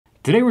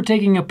Today we're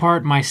taking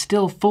apart my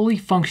still fully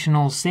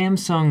functional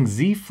Samsung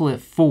Z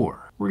Flip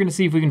 4. We're going to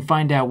see if we can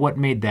find out what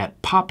made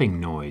that popping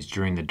noise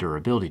during the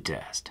durability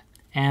test,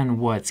 and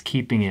what's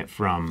keeping it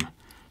from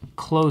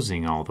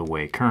closing all the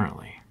way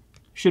currently.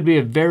 Should be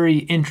a very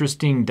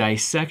interesting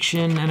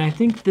dissection, and I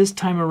think this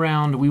time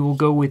around we will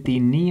go with the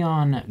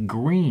neon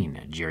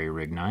green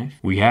jerry-rig knife.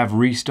 We have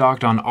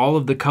restocked on all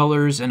of the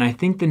colors, and I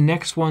think the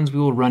next ones we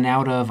will run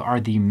out of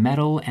are the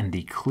metal and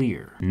the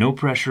clear. No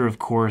pressure, of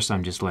course,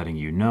 I'm just letting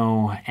you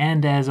know,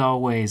 and as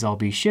always, I'll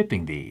be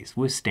shipping these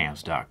with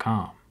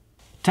Stamps.com.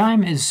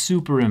 Time is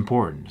super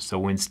important, so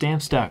when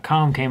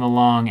Stamps.com came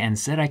along and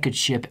said I could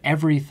ship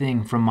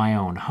everything from my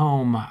own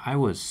home, I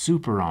was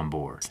super on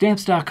board.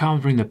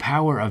 Stamps.com bring the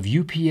power of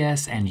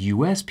UPS and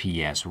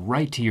USPS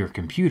right to your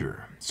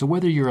computer. So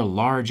whether you're a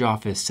large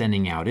office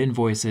sending out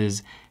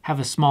invoices,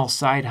 have a small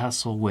side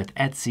hustle with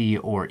Etsy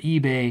or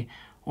eBay,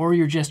 or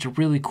you're just a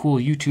really cool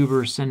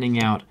YouTuber sending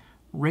out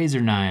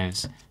razor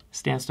knives,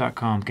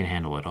 Stamps.com can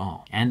handle it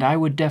all. And I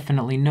would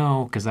definitely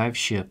know because I've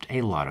shipped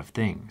a lot of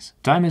things.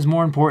 Time is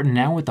more important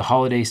now with the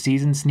holiday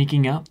season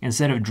sneaking up.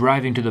 Instead of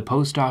driving to the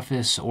post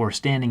office or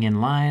standing in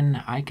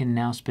line, I can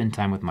now spend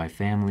time with my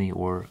family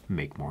or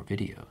make more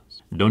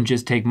videos. Don't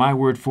just take my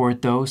word for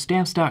it though.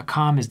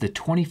 Stamps.com is the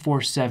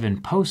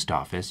 24/7 post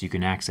office you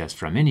can access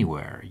from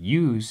anywhere,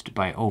 used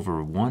by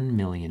over 1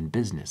 million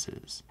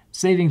businesses.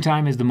 Saving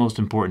time is the most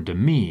important to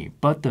me,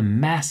 but the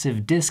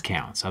massive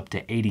discounts up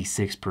to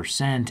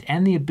 86%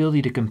 and the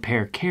ability to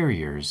compare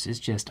carriers is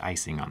just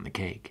icing on the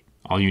cake.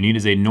 All you need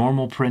is a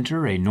normal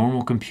printer, a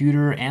normal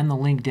computer, and the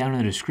link down in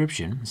the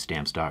description,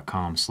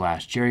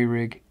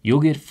 stamps.com/jerryrig. You'll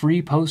get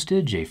free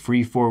postage, a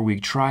free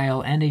 4-week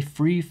trial, and a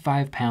free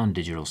 5-pound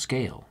digital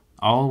scale,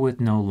 all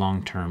with no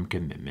long-term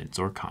commitments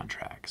or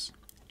contracts.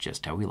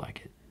 Just how we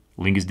like it.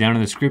 Link is down in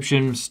the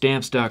description,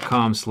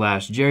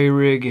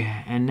 stamps.com/jerryrig,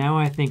 and now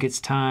I think it's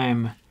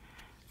time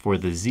for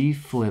the Z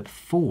Flip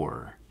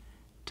 4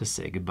 to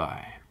say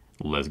goodbye.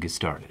 Let's get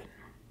started.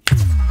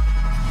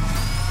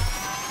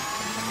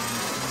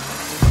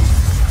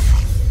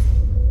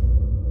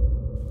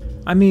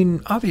 I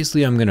mean,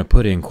 obviously I'm gonna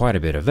put in quite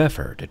a bit of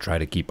effort to try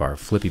to keep our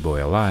Flippy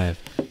boy alive,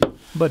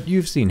 but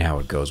you've seen how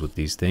it goes with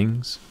these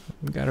things.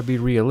 You gotta be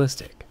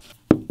realistic.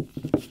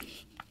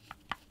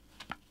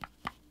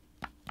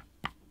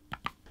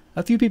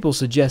 A few people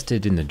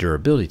suggested in the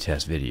durability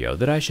test video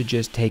that I should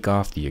just take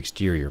off the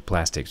exterior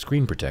plastic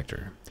screen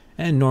protector,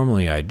 and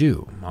normally I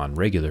do on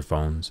regular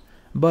phones,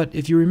 but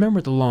if you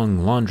remember the long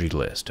laundry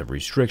list of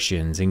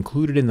restrictions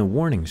included in the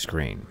warning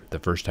screen the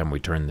first time we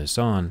turned this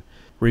on,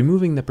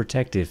 removing the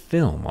protective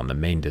film on the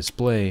main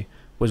display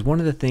was one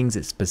of the things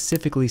it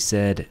specifically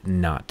said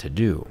not to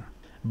do.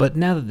 But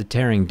now that the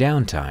tearing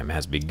down time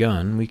has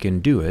begun, we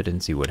can do it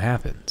and see what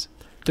happens.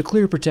 The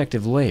clear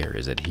protective layer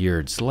is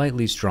adhered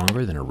slightly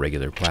stronger than a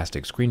regular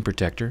plastic screen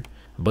protector,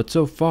 but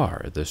so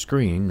far the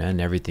screen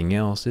and everything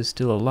else is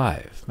still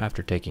alive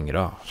after taking it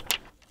off.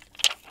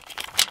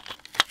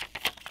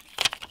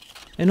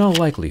 In all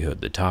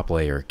likelihood, the top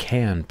layer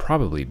can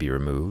probably be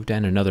removed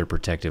and another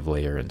protective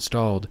layer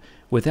installed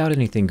without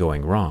anything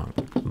going wrong,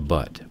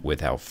 but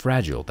with how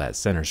fragile that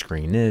center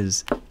screen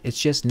is,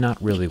 it's just not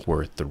really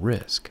worth the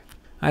risk.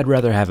 I'd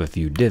rather have a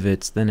few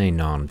divots than a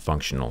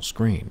non-functional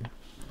screen.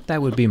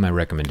 That would be my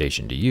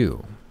recommendation to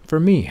you. For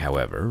me,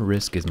 however,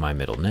 risk is my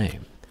middle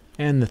name,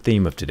 and the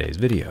theme of today's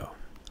video.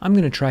 I'm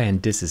going to try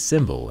and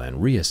disassemble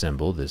and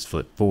reassemble this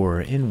Flip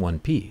 4 in one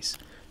piece,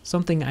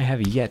 something I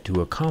have yet to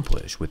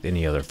accomplish with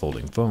any other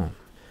folding phone.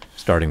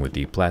 Starting with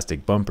the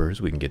plastic bumpers,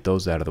 we can get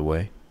those out of the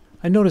way.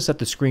 I notice that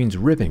the screen's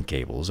ribbon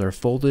cables are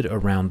folded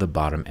around the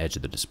bottom edge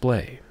of the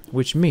display,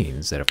 which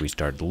means that if we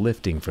start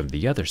lifting from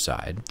the other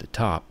side, the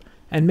top,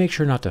 and make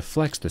sure not to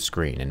flex the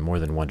screen in more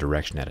than one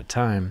direction at a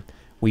time,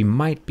 we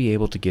might be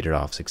able to get it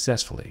off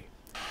successfully.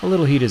 A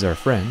little heat is our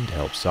friend to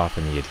help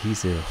soften the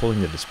adhesive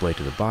holding the display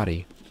to the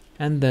body,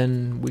 and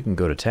then we can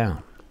go to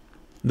town.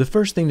 The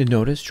first thing to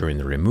notice during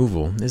the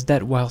removal is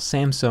that while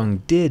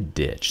Samsung did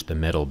ditch the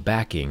metal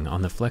backing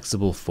on the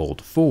flexible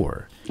Fold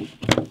 4,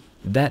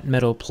 that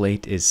metal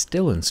plate is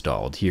still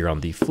installed here on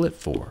the Flip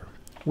 4,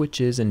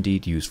 which is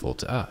indeed useful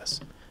to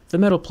us. The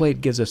metal plate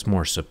gives us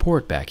more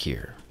support back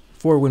here,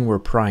 for when we're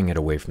prying it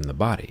away from the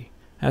body.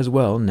 As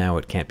well, now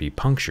it can't be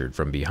punctured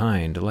from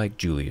behind like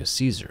Julius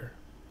Caesar.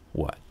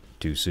 What,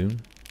 too soon?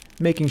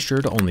 Making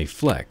sure to only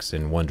flex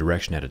in one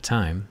direction at a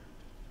time.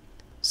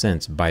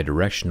 Since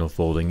bidirectional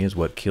folding is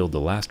what killed the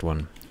last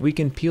one, we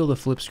can peel the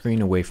flip screen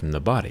away from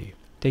the body,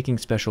 taking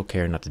special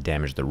care not to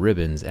damage the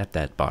ribbons at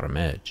that bottom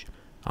edge.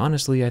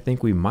 Honestly, I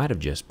think we might have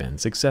just been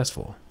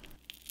successful.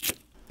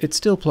 It's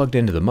still plugged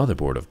into the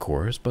motherboard, of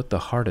course, but the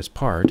hardest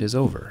part is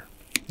over,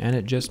 and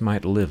it just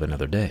might live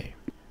another day.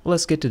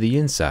 Let's get to the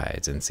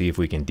insides and see if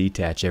we can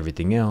detach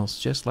everything else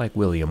just like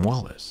William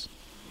Wallace.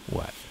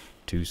 What,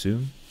 too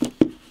soon?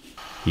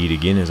 Heat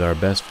again is our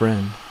best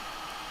friend.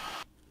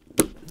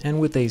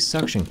 And with a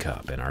suction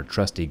cup and our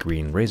trusty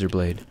green razor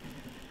blade,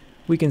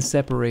 we can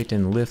separate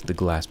and lift the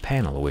glass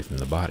panel away from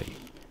the body.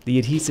 The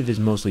adhesive is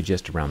mostly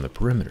just around the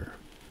perimeter,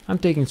 I'm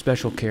taking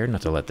special care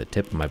not to let the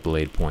tip of my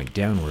blade point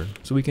downward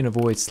so we can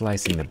avoid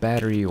slicing the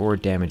battery or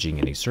damaging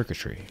any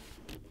circuitry.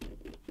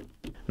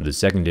 The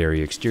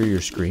secondary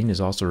exterior screen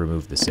is also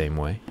removed the same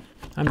way.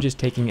 I'm just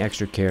taking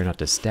extra care not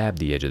to stab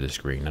the edge of the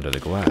screen under the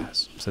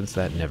glass, since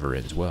that never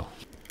ends well.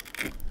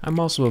 I'm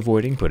also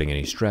avoiding putting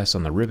any stress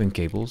on the ribbon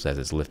cables as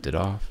it's lifted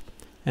off,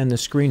 and the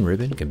screen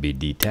ribbon can be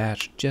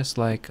detached just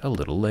like a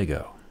little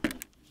Lego.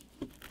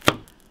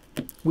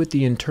 With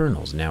the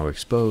internals now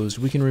exposed,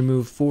 we can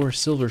remove 4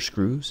 silver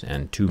screws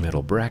and 2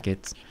 metal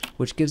brackets,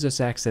 which gives us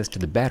access to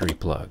the battery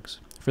plugs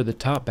for the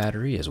top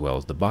battery as well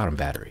as the bottom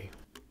battery,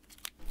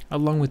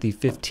 along with the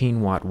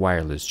 15-watt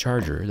wireless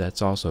charger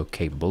that's also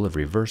capable of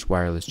reverse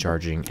wireless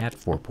charging at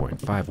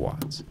 4.5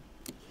 watts.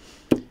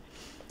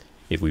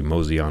 If we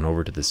mosey on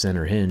over to the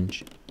center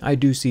hinge, I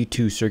do see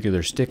 2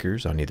 circular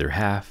stickers on either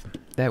half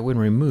that when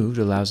removed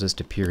allows us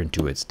to peer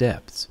into its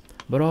depths,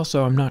 but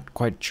also I'm not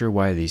quite sure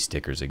why these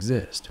stickers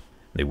exist.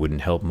 They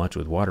wouldn't help much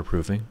with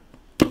waterproofing,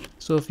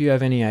 so if you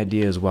have any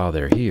ideas while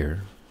they're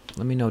here,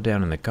 let me know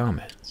down in the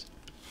comments.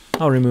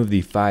 I'll remove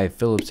the 5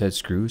 Phillips head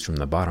screws from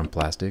the bottom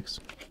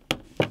plastics.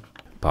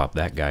 Pop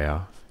that guy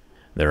off.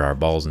 There are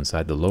balls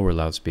inside the lower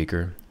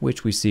loudspeaker,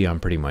 which we see on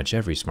pretty much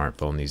every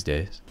smartphone these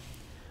days.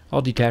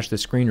 I'll detach the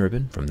screen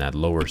ribbon from that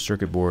lower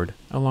circuit board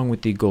along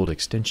with the gold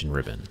extension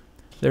ribbon.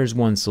 There's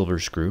 1 silver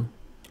screw,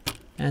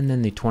 and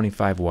then the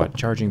 25-watt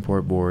charging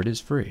port board is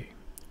free,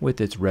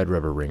 with its red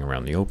rubber ring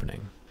around the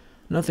opening.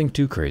 Nothing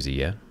too crazy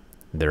yet.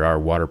 There are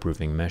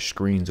waterproofing mesh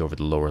screens over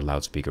the lower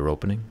loudspeaker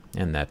opening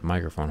and that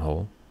microphone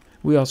hole.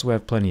 We also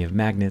have plenty of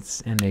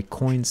magnets and a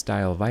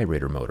coin-style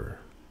vibrator motor.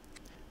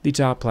 The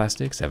top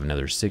plastics have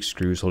another 6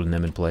 screws holding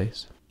them in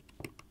place.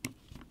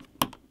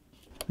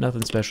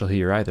 Nothing special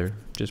here either,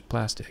 just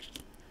plastic.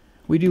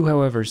 We do,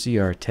 however, see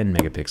our 10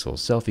 megapixel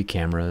selfie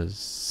camera's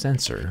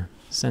sensor,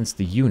 since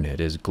the unit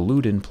is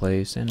glued in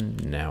place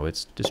and now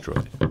it's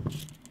destroyed.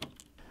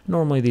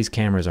 Normally these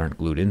cameras aren't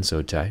glued in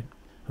so tight,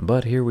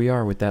 but here we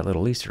are with that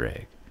little Easter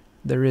egg.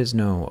 There is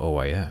no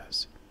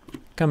OIS.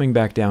 Coming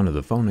back down to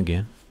the phone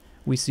again,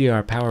 we see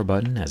our power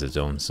button has its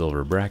own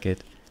silver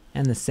bracket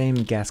and the same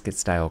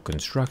gasket-style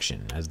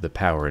construction as the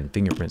power and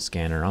fingerprint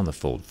scanner on the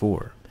Fold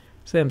 4.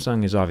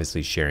 Samsung is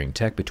obviously sharing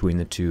tech between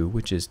the two,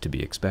 which is to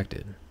be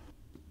expected.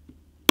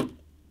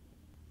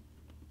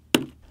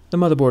 The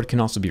motherboard can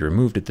also be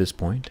removed at this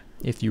point,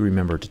 if you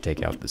remember to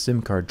take out the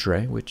SIM card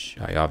tray, which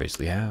I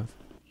obviously have.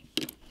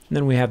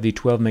 Then we have the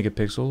 12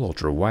 megapixel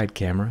ultra-wide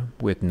camera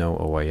with no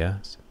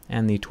OIS,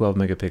 and the 12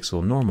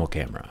 megapixel normal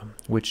camera,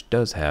 which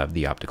does have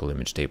the optical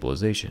image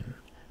stabilization.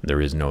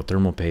 There is no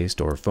thermal paste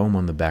or foam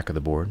on the back of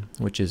the board,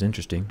 which is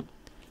interesting.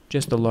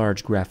 Just the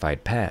large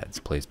graphite pads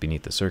placed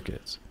beneath the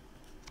circuits.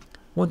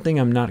 One thing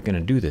I'm not going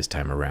to do this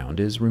time around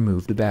is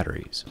remove the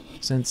batteries,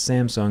 since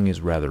Samsung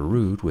is rather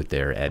rude with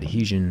their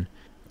adhesion,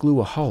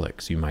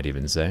 gluaholics you might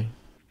even say.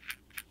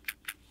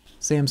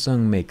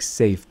 Samsung makes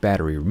safe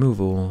battery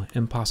removal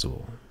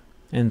impossible.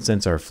 And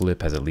since our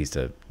Flip has at least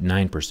a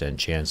 9%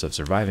 chance of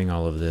surviving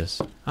all of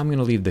this, I'm going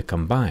to leave the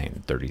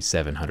combined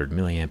 3700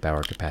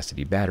 mAh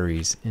capacity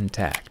batteries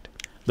intact.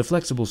 The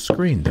flexible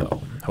screen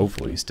though,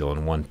 hopefully still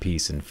in one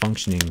piece and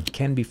functioning,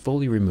 can be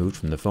fully removed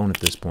from the phone at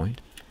this point.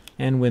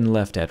 And when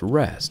left at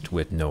rest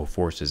with no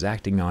forces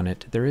acting on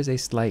it, there is a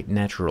slight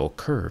natural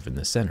curve in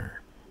the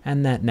center.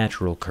 And that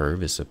natural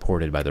curve is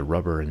supported by the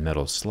rubber and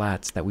metal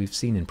slats that we've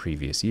seen in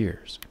previous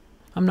years.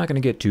 I'm not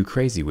going to get too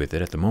crazy with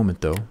it at the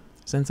moment though,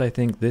 since I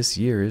think this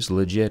year is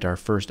legit our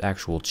first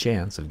actual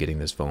chance of getting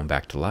this phone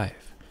back to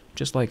life.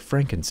 Just like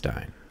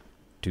Frankenstein.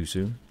 Too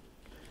soon?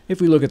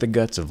 If we look at the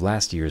guts of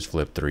last year's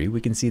Flip 3,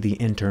 we can see the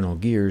internal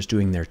gears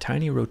doing their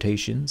tiny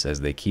rotations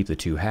as they keep the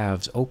two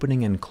halves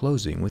opening and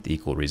closing with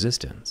equal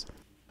resistance.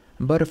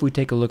 But if we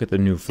take a look at the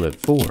new Flip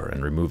 4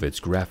 and remove its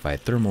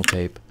graphite thermal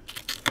tape,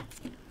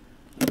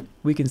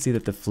 we can see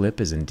that the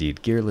Flip is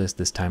indeed gearless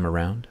this time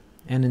around,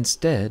 and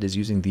instead is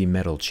using the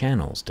metal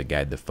channels to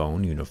guide the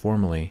phone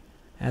uniformly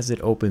as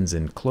it opens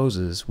and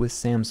closes with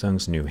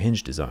Samsung's new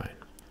hinge design.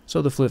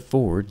 So the Flip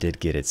 4 did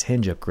get its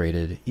hinge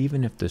upgraded,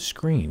 even if the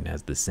screen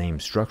has the same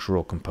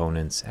structural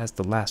components as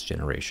the last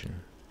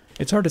generation.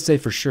 It's hard to say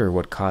for sure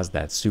what caused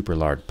that super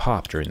large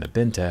pop during the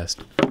bin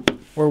test,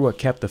 or what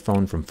kept the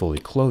phone from fully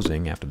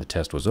closing after the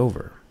test was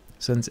over,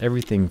 since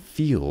everything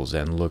feels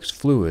and looks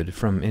fluid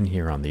from in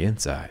here on the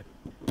inside.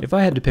 If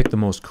I had to pick the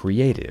most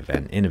creative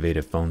and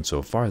innovative phone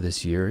so far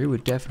this year, it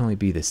would definitely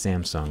be the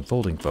Samsung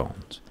folding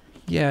phones.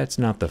 Yeah, it's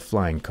not the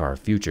flying car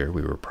future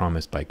we were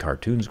promised by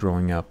cartoons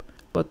growing up,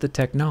 but the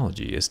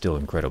technology is still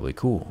incredibly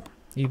cool,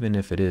 even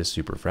if it is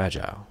super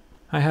fragile.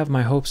 I have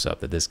my hopes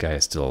up that this guy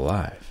is still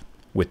alive.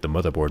 With the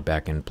motherboard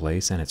back in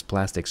place and its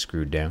plastic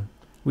screwed down,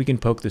 we can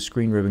poke the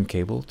screen ribbon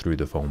cable through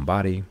the foam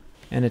body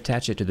and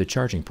attach it to the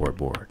charging port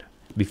board,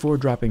 before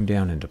dropping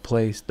down into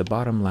place the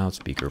bottom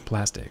loudspeaker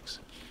plastics.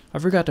 I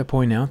forgot to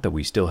point out that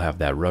we still have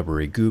that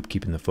rubbery goop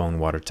keeping the phone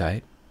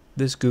watertight.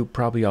 This goop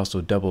probably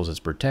also doubles as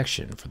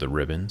protection for the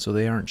ribbon so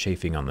they aren't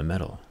chafing on the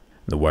metal.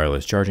 The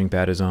wireless charging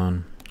pad is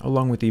on,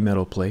 along with the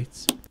metal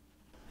plates.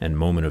 And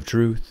moment of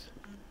truth.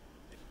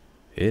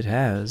 it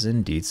has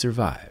indeed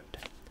survived.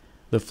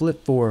 The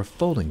Flip 4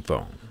 folding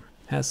phone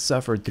has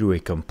suffered through a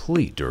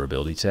complete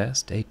durability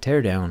test, a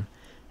teardown,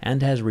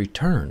 and has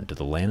returned to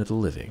the land of the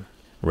living.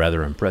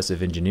 Rather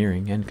impressive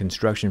engineering and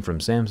construction from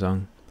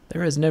Samsung.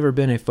 There has never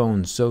been a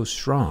phone so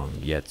strong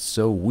yet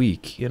so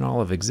weak in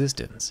all of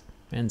existence,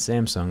 and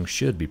Samsung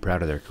should be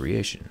proud of their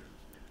creation.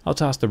 I'll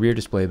toss the rear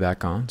display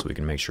back on so we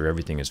can make sure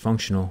everything is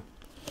functional,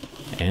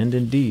 and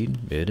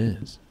indeed it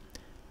is.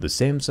 The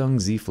Samsung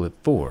Z Flip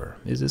 4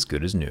 is as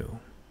good as new.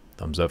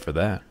 Thumbs up for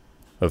that.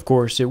 Of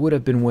course, it would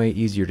have been way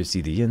easier to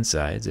see the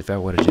insides if I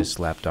would have just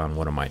slapped on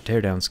one of my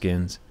teardown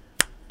skins.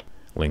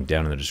 Link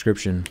down in the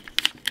description.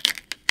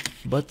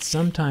 But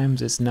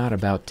sometimes it's not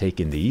about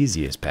taking the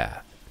easiest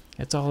path.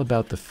 It's all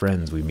about the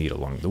friends we meet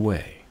along the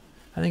way.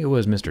 I think it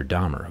was Mr.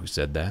 Dahmer who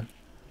said that.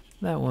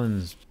 That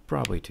one's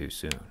probably too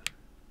soon.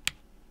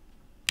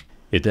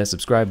 Hit that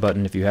subscribe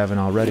button if you haven't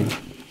already.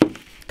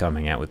 Come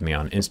hang out with me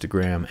on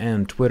Instagram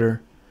and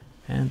Twitter.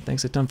 And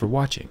thanks a ton for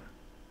watching.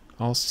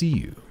 I'll see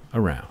you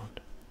around.